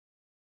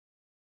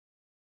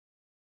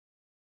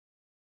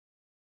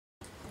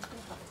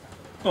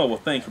Oh, well,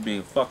 thanks for being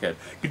a fuckhead.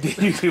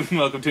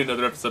 Welcome to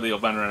another episode of the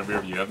Albino Rhino Beer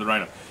Review. You have the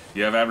Rhino.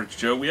 You have Average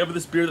Joe. We have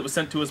this beer that was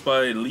sent to us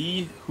by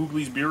Lee,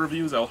 Hoogley's Beer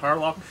Reviews, El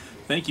Harlock.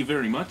 Thank you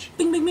very much.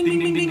 Ding, ding, ding, ding,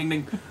 ding, ding,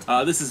 ding,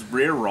 ding. This is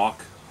Rare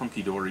Rock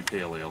Hunky Dory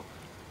Pale Ale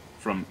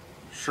from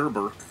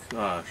Sherbrooke.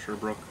 Fuck,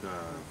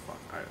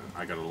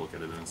 I gotta look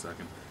at it in a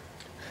second.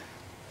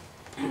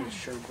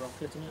 Sherbrooke,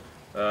 isn't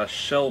it?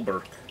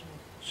 Shelburne,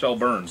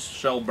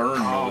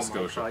 Nova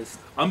Scotia. Christ.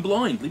 I'm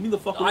blind. Leave me the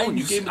fuck alone.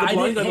 You gave me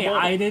the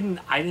blind.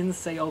 I didn't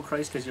say oh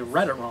Christ because you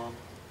read it wrong.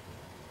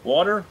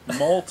 Water,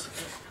 malt,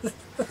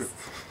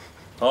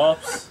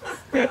 hops.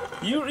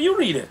 You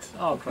read it.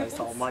 Oh Christ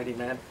Almighty,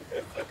 man.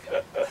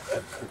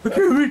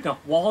 No,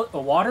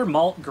 water,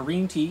 malt,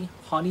 green tea,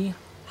 honey,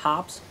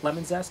 hops,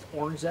 lemon zest,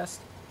 orange zest,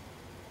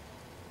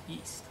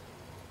 yeast.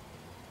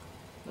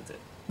 That's it.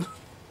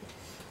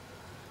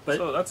 But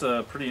So that's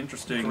a pretty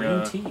interesting.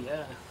 green tea,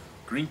 yeah.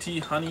 Green tea,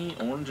 honey,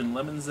 orange, and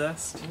lemon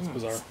zest. It's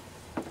bizarre.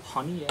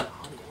 Honey, yeah,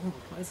 honey.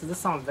 Ooh, this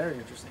sounds very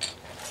interesting.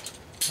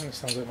 Kind of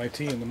sounds like my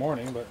tea in the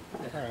morning, but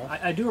Yeah.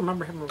 alright. I do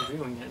remember him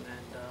reviewing it, and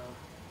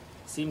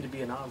it seemed to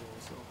be a novel.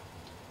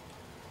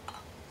 So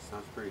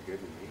Sounds pretty good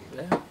to me.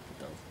 yeah, it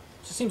does.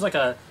 Just seems like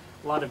a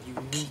lot of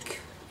unique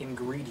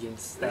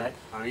ingredients that.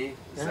 Honey,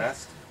 Yeah.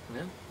 zest.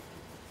 Yeah.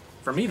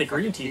 For me, the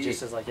green Fucking tea tea.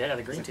 just is like, yeah,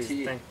 the green It's a tea's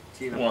the thing.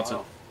 Tea in a Wants it.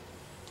 bottle.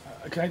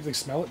 Can I actually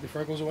smell it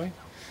before it goes away?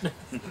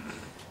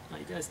 Oh,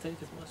 you guys take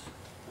as much.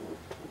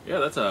 Yeah,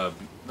 that's a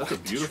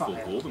beautiful Try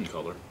it. golden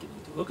color.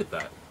 Look at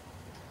that.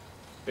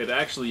 It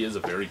actually is a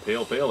very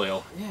pale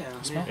ale. Yeah,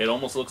 Smell. man. It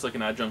almost looks like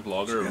an adjunct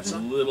lager. It's a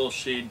little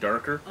shade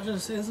darker. I was gonna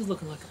say this is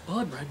looking like a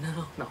bud right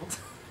now. No.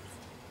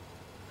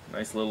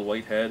 Nice little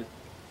white head.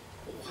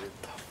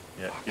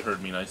 Yeah, you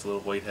heard me. Nice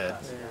little white head.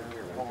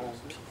 Oh,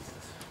 Jesus.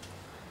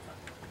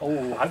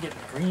 Oh, I'm getting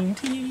green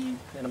tea,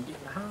 and I'm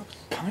getting the hops.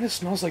 Kind of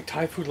smells like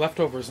Thai food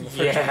leftovers in the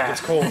fridge when it Yeah,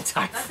 gets cold.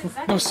 That's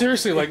exactly No,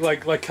 seriously, like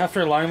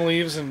kaffir lime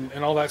leaves and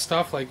all that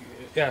stuff. Like,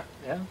 yeah,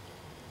 yeah.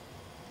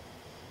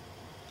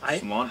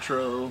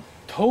 Cilantro.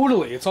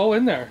 totally. It's all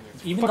in there.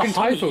 It's Even the fucking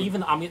Thai honey, food.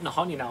 even I'm getting the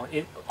honey now.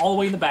 It all the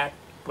way in the back,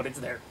 but it's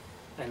there,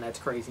 and that's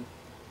crazy.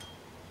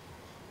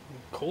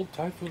 Cold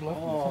Thai food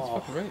leftovers. Oh.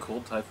 That's fucking great.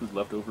 Cold Thai food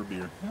leftover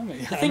beer. Yeah, man.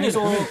 The thing is,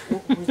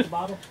 where's the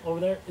bottle over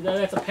there?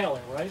 That's a pale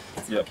ale, right?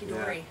 Yep. Hunky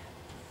Dory.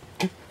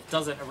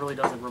 It really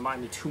doesn't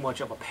remind me too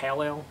much of a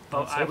pale ale.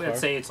 But Not so I would far.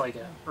 say it's like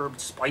a herb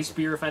spice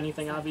beer, if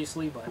anything,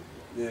 obviously. But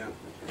Yeah.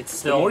 it's The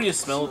still. more you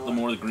smell it, the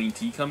more the green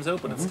tea comes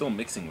out, but it's still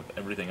mixing with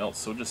everything else.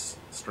 So just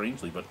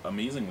strangely, but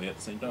amazingly at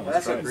the same time. Well,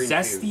 Let's that's try what it. green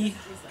tea.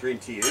 Zesty. Green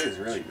tea is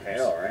really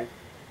pale, right?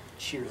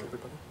 Cheers,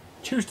 everybody.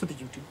 Cheers to the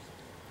YouTube.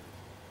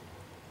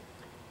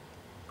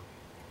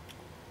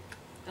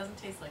 Doesn't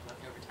taste like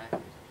leftover Thai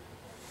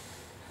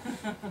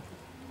food.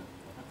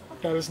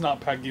 That is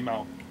not Peggy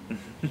Mount.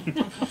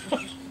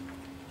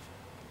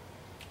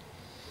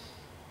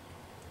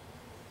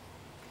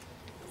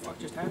 What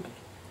just happened?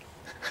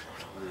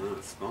 I don't know.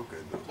 It smells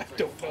good though. I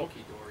don't know.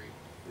 Hunky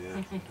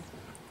Dory.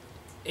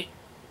 Yeah.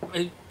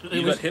 It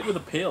You was, got hit with a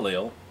pale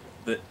ale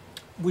that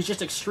was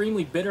just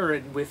extremely bitter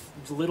and with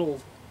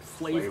little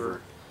flavor.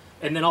 Flavor.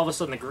 And then all of a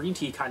sudden the green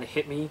tea kind of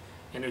hit me,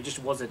 and it just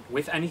wasn't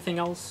with anything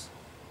else,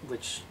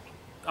 which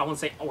I wouldn't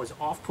say was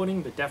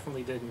off-putting, but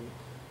definitely didn't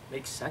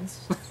make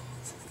sense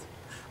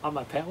on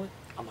my palate.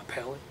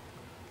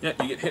 yeah,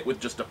 you get hit with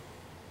just a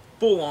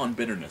full-on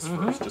bitterness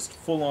first, just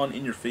full-on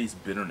in-your-face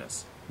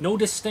bitterness. No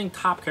distinct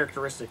top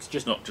characteristics,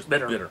 just No, just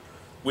bitter.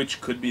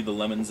 Which could be the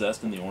lemon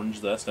zest and the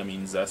orange zest. I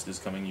mean, zest is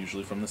coming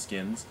usually from the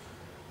skins.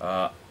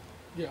 Yeah,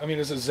 I mean,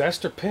 is it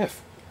zest or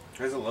pith?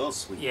 There's a little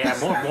sweet. Yeah,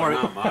 more.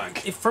 Not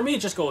much. For me, it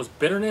just goes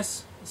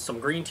bitterness, some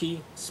green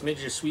tea,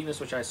 smidge of sweetness,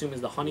 which I assume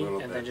is the honey, Little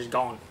and bit. then just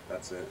gone.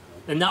 That's it.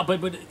 And not,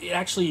 but it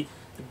actually,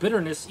 the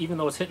bitterness, even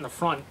though it's hitting the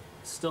front,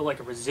 is still like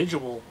a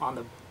residual on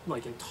the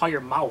entire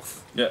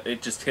mouth. Yeah,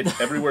 it just hits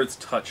everywhere it's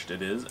touched,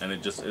 it is, and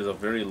it just is a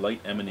very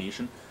light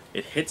emanation.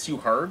 It hits you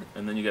hard,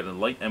 and then you get a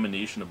light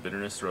emanation of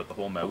bitterness throughout the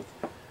whole mouth.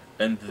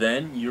 And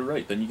then, you're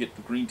right, then you get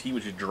the green tea,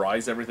 which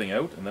dries everything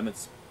out, and then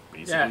it's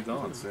basically Yeah.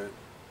 gone. That's it.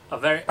 A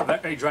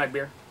very dry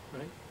beer,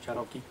 right? Shout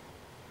out Keith.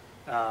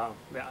 Yeah,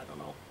 I don't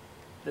know.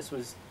 This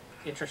was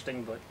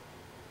interesting, but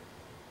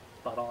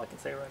about all I can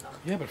say right now.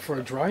 Yeah, but for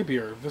a dry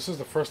beer, this is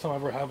the first time I've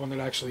ever had one that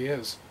actually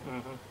is.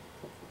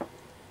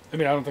 I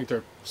mean, I don't think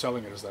they're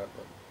selling it as that,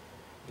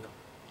 but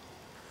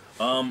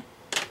No.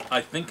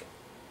 I think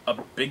a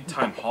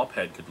big-time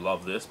hophead could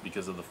love this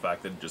because of the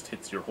fact that it just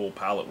hits your whole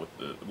palate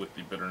with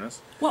the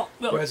bitterness. Well,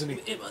 Resiny.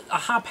 a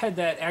hophead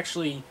that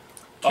actually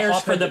A cares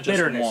hophead for the that just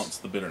bitterness, wants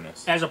the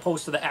bitterness. as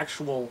opposed to the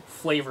actual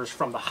flavors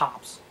from the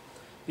hops.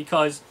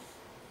 Because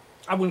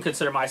I wouldn't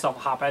consider myself a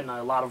hophead, and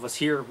a lot of us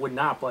here would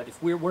not, but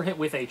if we're hit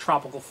with a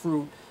tropical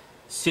fruit,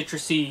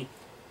 citrusy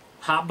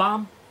hop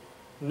bomb,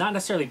 not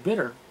necessarily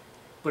bitter,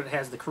 but it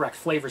has the correct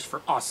flavors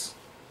for us.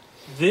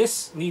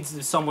 This needs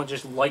to someone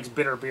just likes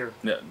bitter beer.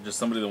 Yeah, just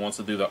somebody that wants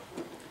to do the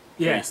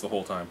Yeah. face the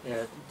whole time.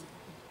 Yeah.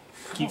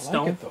 I Keystone.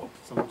 don't like it though.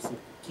 Some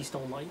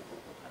Keystone Light.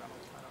 I don't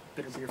know.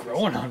 bitter beer.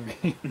 Throwing on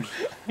me.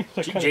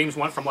 James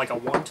went from like a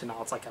 1 to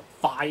now it's like a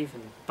 5,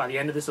 and by the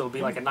end of this it'll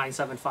be like a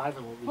 9.75.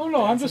 And we'll be Oh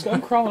no,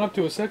 I'm crawling up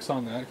to a 6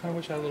 on that. I kind of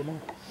wish I had a little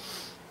more.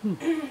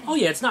 Oh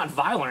yeah, it's not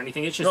violent or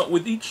anything. It's just No,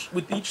 with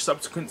each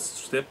subsequent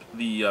sip,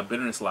 the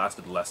bitterness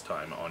lasted less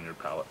time on your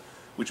palate,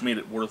 which made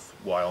it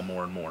worthwhile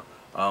more and more.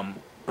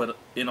 But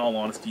in all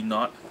honesty,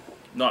 not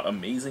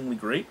amazingly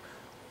great,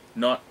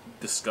 not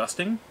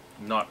disgusting,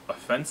 not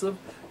offensive,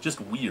 just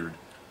weird.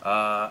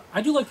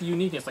 I do like the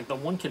uniqueness. Like the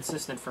one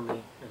consistent for me,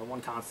 or the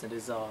one constant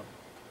is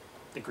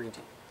the green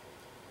tea.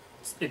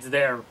 It's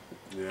there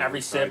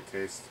every sip.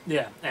 Taste.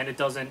 Yeah, and it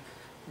doesn't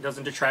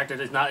detract.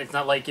 It's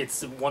not like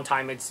it's one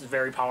time it's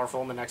very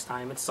powerful and the next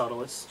time it's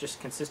subtle. It's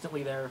just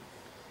consistently there,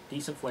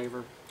 decent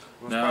flavor.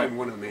 Well, it's Now- probably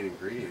one of the main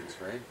ingredients,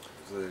 right?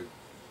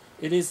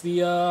 It is the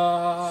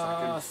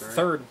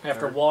third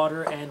after third?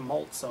 water and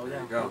malt. So There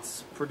yeah, you go.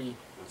 it's pretty.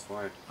 That's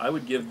why. I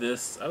would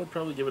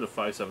probably give it a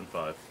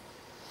 5.75.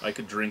 I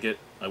could drink it.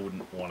 I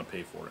wouldn't want to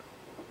pay for it.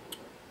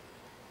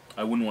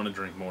 I wouldn't want to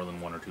drink more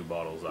than 1 or 2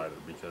 bottles either,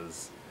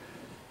 because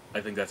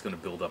I think that's going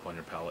to build up on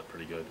your palate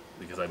pretty good.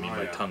 Because I mean, Oh,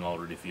 my yeah. tongue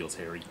already feels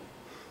hairy.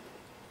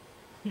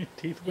 Your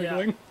teeth Yeah.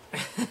 wiggling.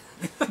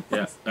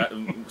 Yeah,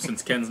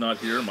 since Ken's not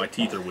here, my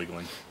teeth are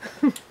wiggling.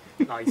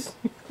 Nice.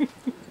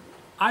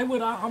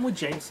 I'm with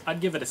James. I'd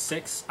give it a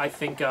 6. I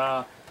think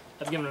I've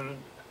given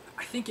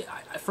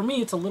it. For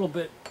me, it's a little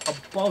bit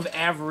above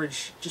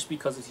average just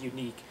because it's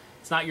unique.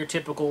 It's not your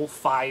typical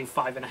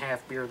 5.5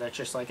 beer that's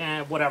just like,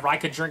 whatever. I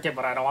could drink it,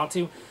 but I don't want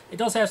to. It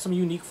does have some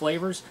unique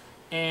flavors,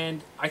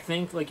 and I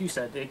think, like you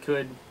said, it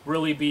could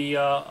really be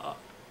a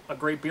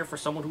great beer for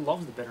someone who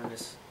loves the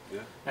bitterness. Yeah.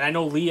 And I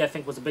know Lee, I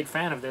think, was a big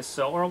fan of this.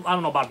 Or I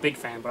don't know about big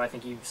fan, but I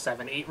think he's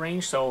 7-8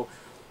 range. So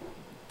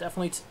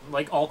definitely,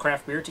 like all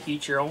craft beer, to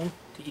each their own.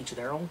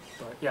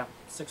 But yeah,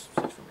 6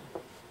 for me.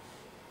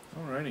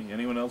 Alrighty.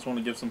 Anyone else want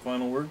to give some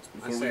final words I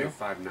before we say go?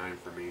 5.9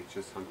 for me. It's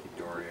just Hunky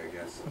Dory, I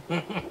guess.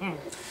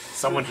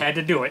 Someone had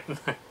to do it.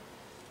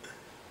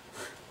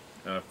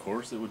 And of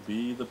course, it would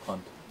be the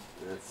punt.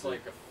 That's It's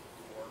like a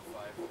 4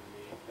 or 5 for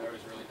me. I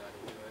was really not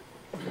into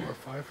it. 4 or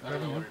 5 for I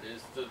don't know Devin, what it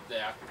is. The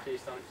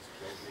aftertaste on it just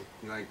kills me.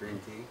 You like green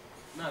tea?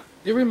 Not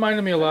It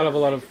reminded me a lot of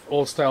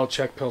old style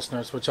Czech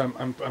pilsners, which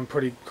I'm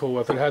pretty cool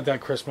with. It had that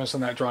crispness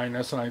and that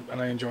dryness, and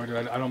I enjoyed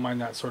it. I don't mind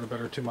that sort of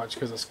bitter too much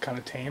because it's kind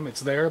of tame.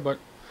 It's there, but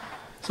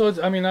so it's,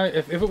 I mean,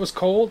 if it was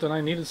cold and I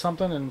needed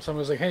something, and someone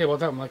was like, "Hey, about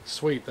that?" I'm like,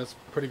 "Sweet, that's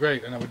pretty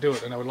great," and I would do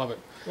it, and I would love it.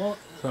 Well,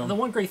 So- the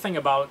one great thing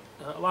about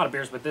a lot of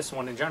beers, but this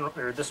one in general,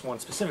 or this one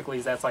specifically,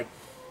 is that it's like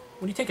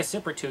when you take a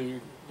sip or two,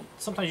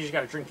 sometimes you just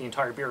got to drink the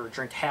entire beer or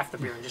drink half the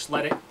beer and just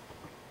let it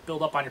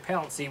build up on your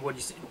palate and see what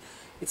you see.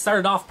 It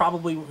started off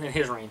probably in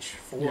his range,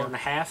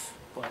 4.5,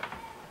 but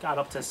got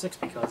up to 6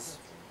 because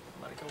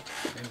let it go.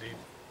 Indeed.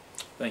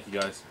 Thank you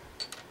guys.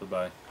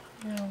 Goodbye.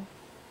 Yeah.